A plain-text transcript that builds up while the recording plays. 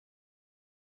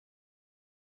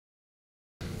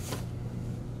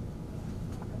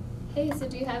Hey, so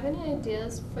do you have any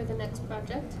ideas for the next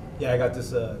project? Yeah, I got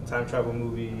this time travel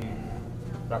movie,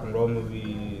 rock and roll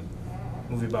movie,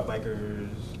 movie about bikers,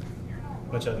 a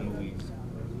bunch of other movies.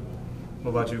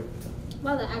 What about you?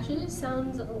 Wow, that actually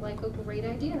sounds like a great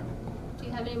idea. Do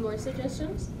you have any more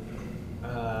suggestions? You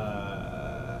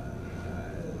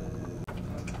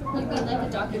mean like a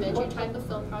documentary type of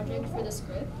film project for the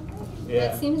script? Yeah.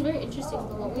 That seems very interesting,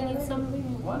 but won't we need some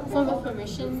form of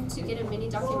permission to get a mini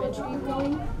documentary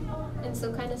going? And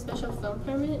some kind of special film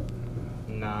permit?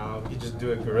 No, you just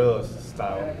do it guerrilla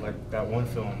style, like that one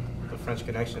film, The French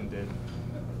Connection did.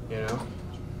 You know?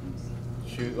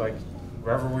 Shoot like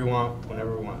wherever we want,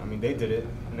 whenever we want. I mean, they did it,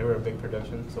 and they were a big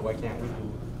production, so why can't we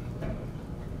do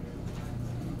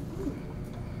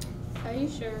it? Are you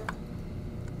sure?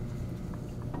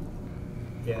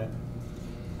 Yeah.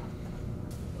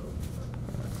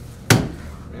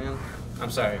 Man, I'm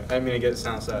sorry. I didn't mean to get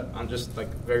sound set. I'm just like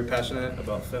very passionate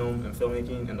about film and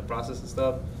filmmaking and the process and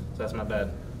stuff. So that's my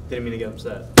bad. Didn't mean to get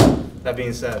upset. That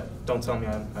being said, don't tell me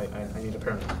I need a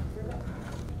permit.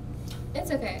 It's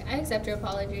okay. I accept your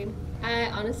apology. I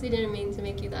honestly didn't mean to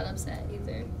make you that upset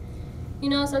either. You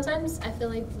know, sometimes I feel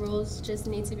like rules just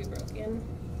need to be broken.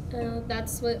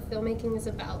 That's what filmmaking is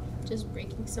about, just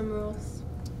breaking some rules.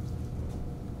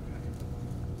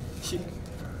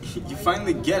 You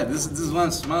finally get it. This is what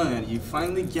I'm smiling at. You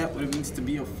finally get what it means to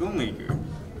be a filmmaker.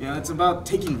 You know, it's about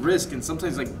taking risk and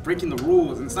sometimes like breaking the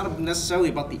rules. And it's not necessarily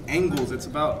about the angles. It's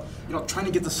about, you know, trying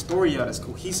to get the story out as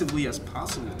cohesively as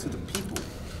possible to the people.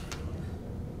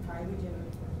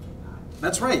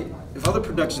 That's right. If other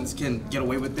productions can get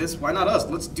away with this, why not us?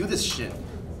 Let's do this shit.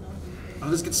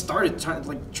 Let's get started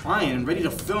trying and ready to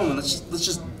film, and let's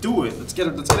just do it. Let's get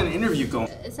an interview going.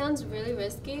 It sounds really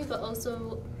risky, but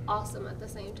also awesome at the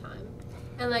same time.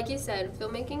 And like you said,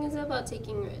 filmmaking is about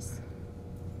taking risks.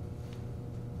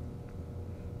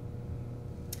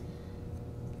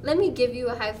 Let me give you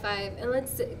a high five, and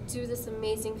let's do this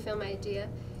amazing film idea.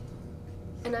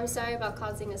 And I'm sorry about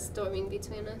causing a storming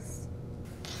between us.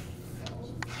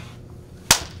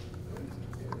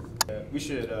 We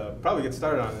should probably get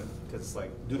started on it, because it's like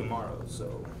due tomorrow,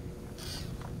 so.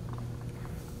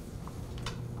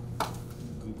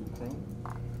 Google Chrome.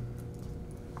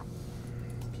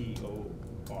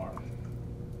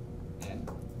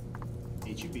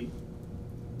 PORNHUB.com.